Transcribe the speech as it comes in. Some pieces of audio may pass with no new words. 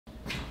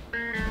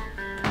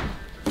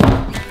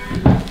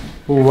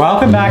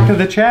Welcome back to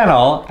the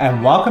channel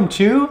and welcome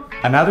to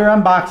another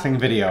unboxing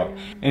video.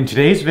 In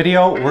today's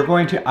video, we're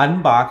going to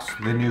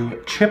unbox the new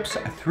Chips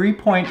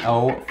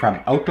 3.0 from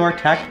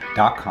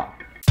OutdoorTech.com.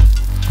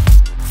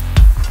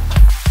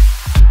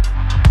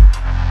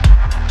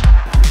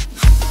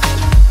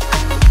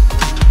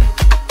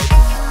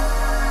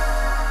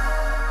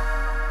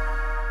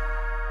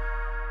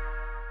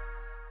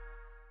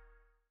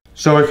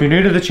 So if you're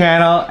new to the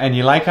channel and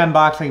you like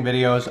unboxing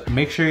videos,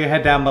 make sure you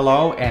head down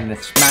below and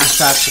smash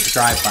that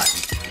subscribe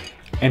button.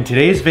 In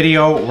today's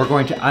video, we're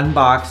going to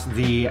unbox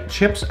the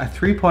Chips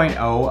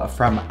 3.0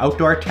 from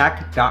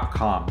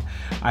OutdoorTech.com.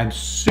 I'm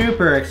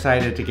super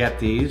excited to get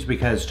these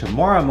because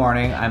tomorrow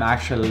morning I'm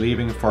actually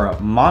leaving for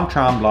Mont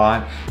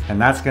Tremblant,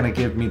 and that's going to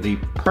give me the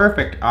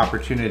perfect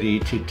opportunity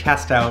to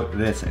test out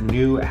this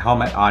new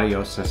helmet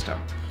audio system.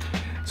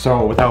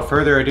 So without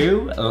further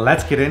ado,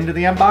 let's get into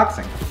the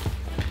unboxing.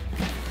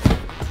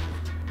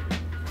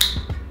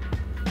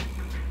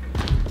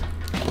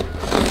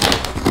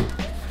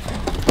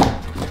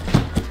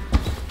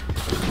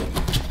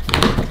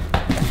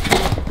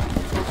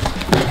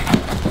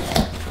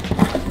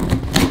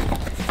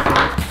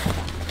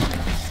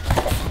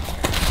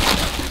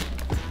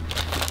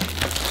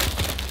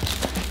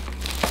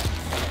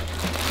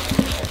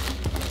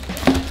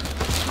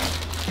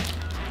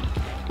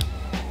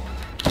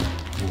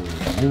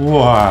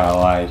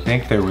 Well, I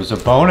think there was a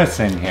bonus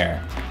in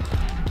here.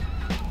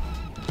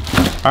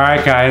 All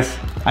right, guys,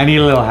 I need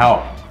a little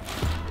help.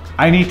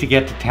 I need to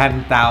get to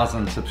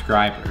 10,000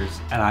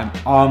 subscribers, and I'm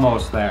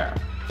almost there.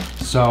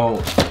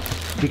 So,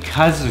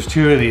 because there's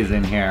two of these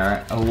in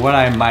here, what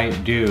I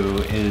might do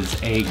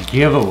is a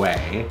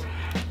giveaway,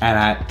 and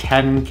at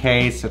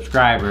 10K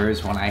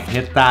subscribers, when I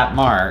hit that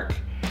mark,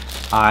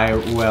 I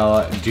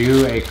will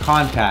do a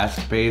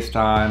contest based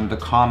on the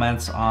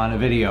comments on a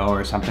video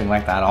or something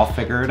like that. I'll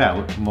figure it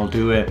out and we'll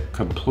do it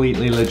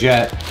completely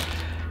legit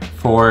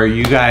for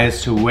you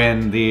guys to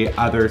win the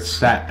other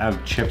set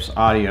of Chips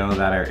audio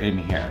that are in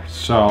here.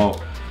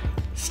 So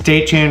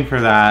stay tuned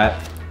for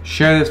that.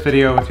 Share this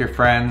video with your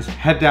friends.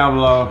 Head down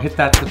below, hit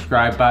that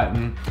subscribe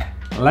button.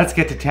 Let's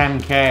get to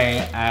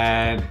 10K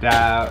and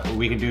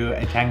we can do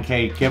a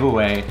 10K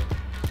giveaway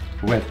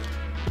with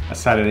a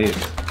set of these.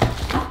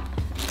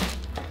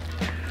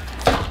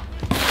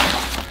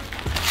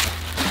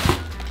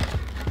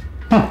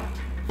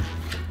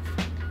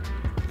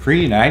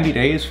 Free 90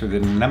 days for the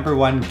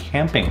 #1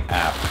 camping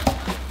app.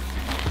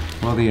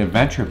 Well, the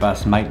adventure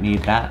bus might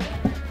need that.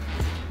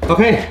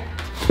 Okay.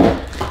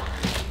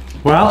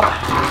 Well,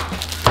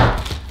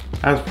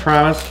 as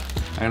promised,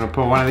 I'm gonna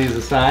put one of these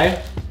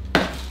aside.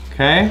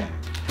 Okay.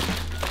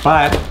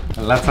 But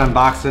let's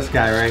unbox this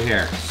guy right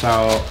here.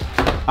 So,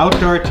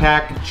 Outdoor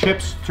Tech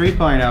Chips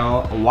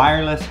 3.0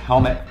 wireless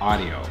helmet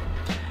audio.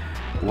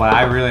 What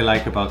I really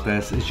like about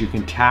this is you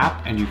can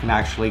tap and you can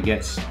actually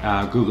get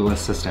Google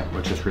Assistant,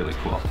 which is really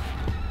cool.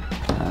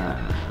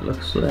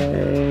 Looks like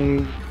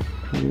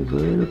there's a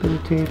little bit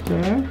of tape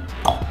there.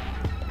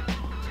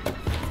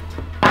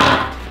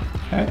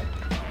 Okay.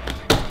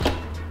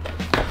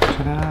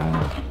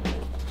 Ta-da.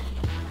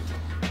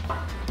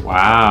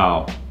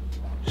 Wow.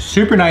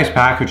 Super nice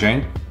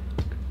packaging.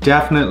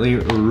 Definitely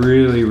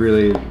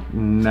really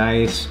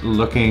nice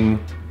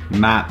looking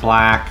matte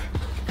black.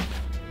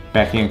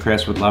 Becky and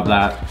Chris would love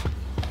that.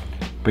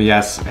 But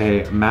yes,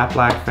 a matte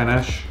black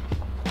finish.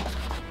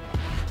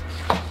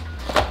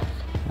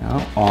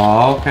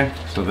 Oh, okay.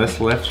 So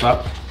this lifts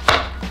up.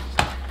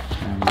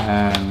 And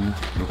then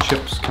the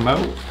chips come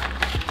out.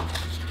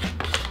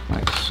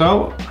 Like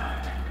so.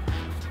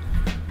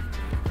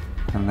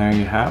 And there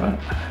you have it.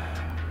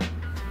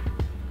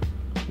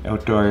 The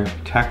Outdoor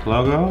Tech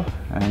logo.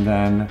 And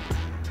then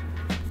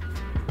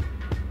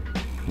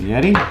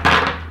Yeti.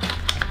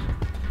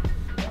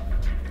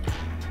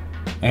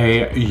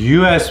 A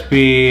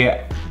USB-C,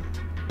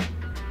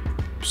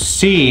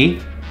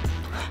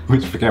 we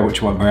forget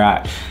which one we're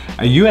at.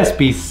 A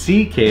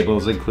USB-C cable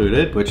is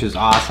included, which is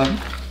awesome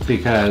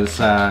because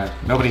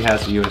nobody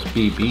has the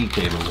USB-B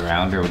cables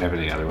around or whatever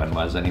the other one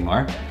was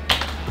anymore.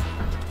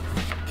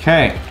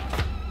 Okay,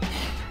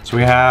 so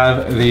we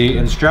have the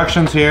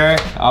instructions here.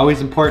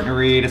 Always important to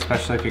read,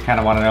 especially if you kind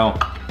of want to know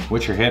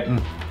what you're hitting.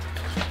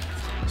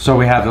 So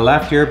we have the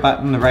left ear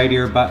button, the right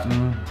ear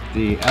button,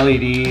 the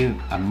LED,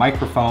 a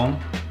microphone.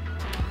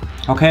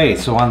 Okay,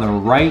 so on the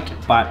right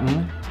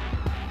button,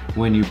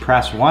 when you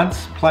press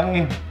once,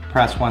 play,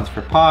 press once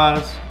for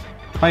pause,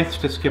 twice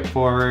to skip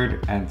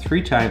forward, and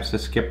 3 times to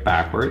skip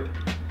backward.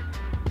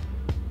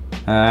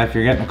 If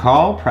you're getting a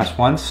call, press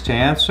once to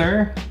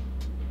answer,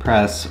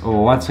 press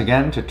once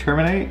again to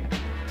terminate,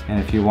 and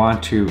if you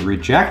want to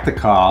reject the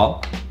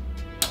call,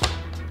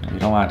 you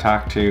don't want to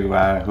talk to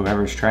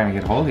whoever's trying to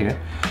get a hold of you,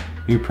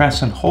 you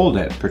press and hold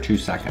it for 2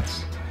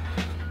 seconds.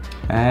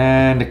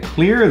 And to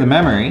clear the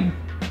memory,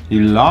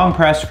 you long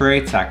press for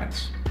 8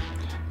 seconds.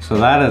 So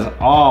that is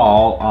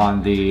all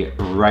on the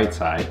right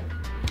side.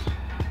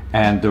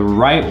 And the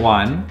right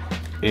one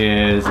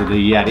is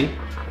the Yeti.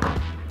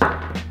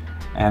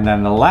 And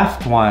then the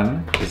left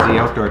one is the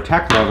Outdoor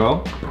Tech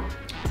logo.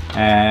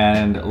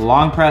 And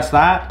long press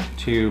that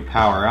to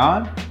power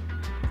on.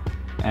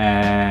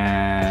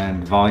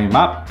 And volume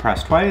up,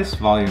 press twice.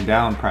 Volume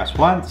down, press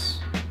once.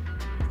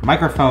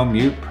 Microphone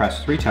mute,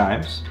 press 3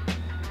 times.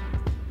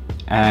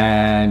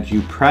 And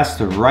you press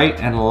the right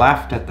and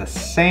left at the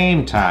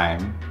same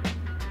time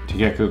to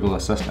get Google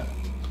Assistant.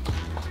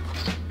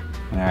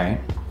 All right.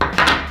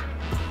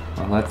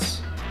 Well,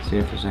 let's see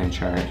if there's any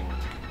charge.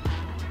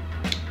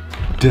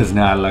 Does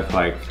not look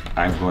like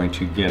I'm going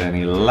to get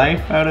any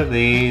life out of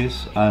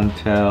these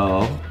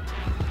until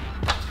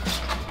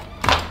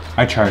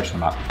I charge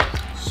them up.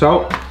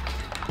 So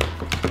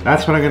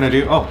that's what I'm gonna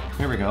do. Oh,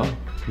 here we go.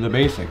 The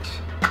basics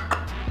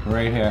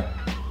right here.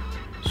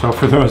 So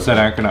for those that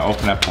aren't gonna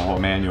open up the whole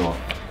manual,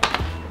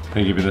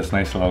 they give you this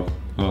nice little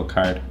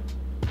card.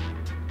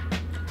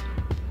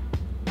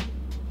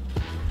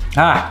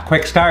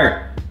 Quick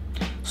start.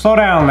 Slow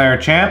down there,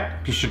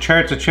 champ. You should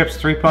charge the chips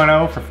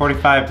 3.0 for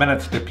 45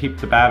 minutes to keep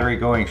the battery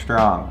going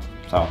strong.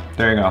 So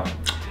there you go.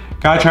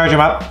 Gotta charge them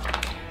up.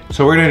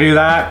 So we're gonna do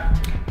that.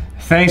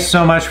 Thanks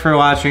so much for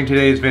watching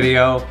today's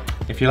video.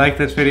 If you like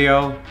this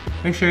video,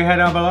 make sure you head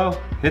down below,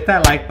 hit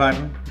that like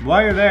button.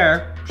 While you're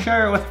there,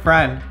 share it with a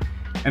friend.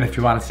 And if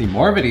you want to see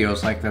more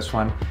videos like this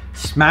one,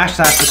 smash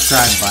that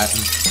subscribe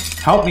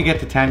button. Help me get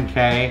to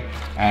 10K,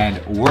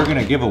 and we're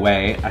gonna give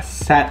away a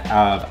set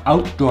of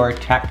outdoor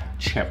tech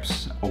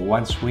chips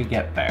once we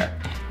get there.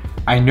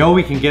 I know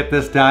we can get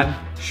this done.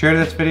 Share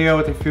this video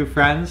with a few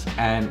friends,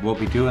 and we'll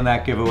be doing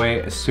that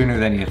giveaway sooner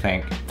than you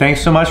think.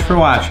 Thanks so much for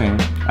watching,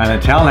 and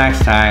until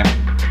next time,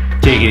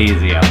 take it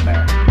easy out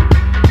there.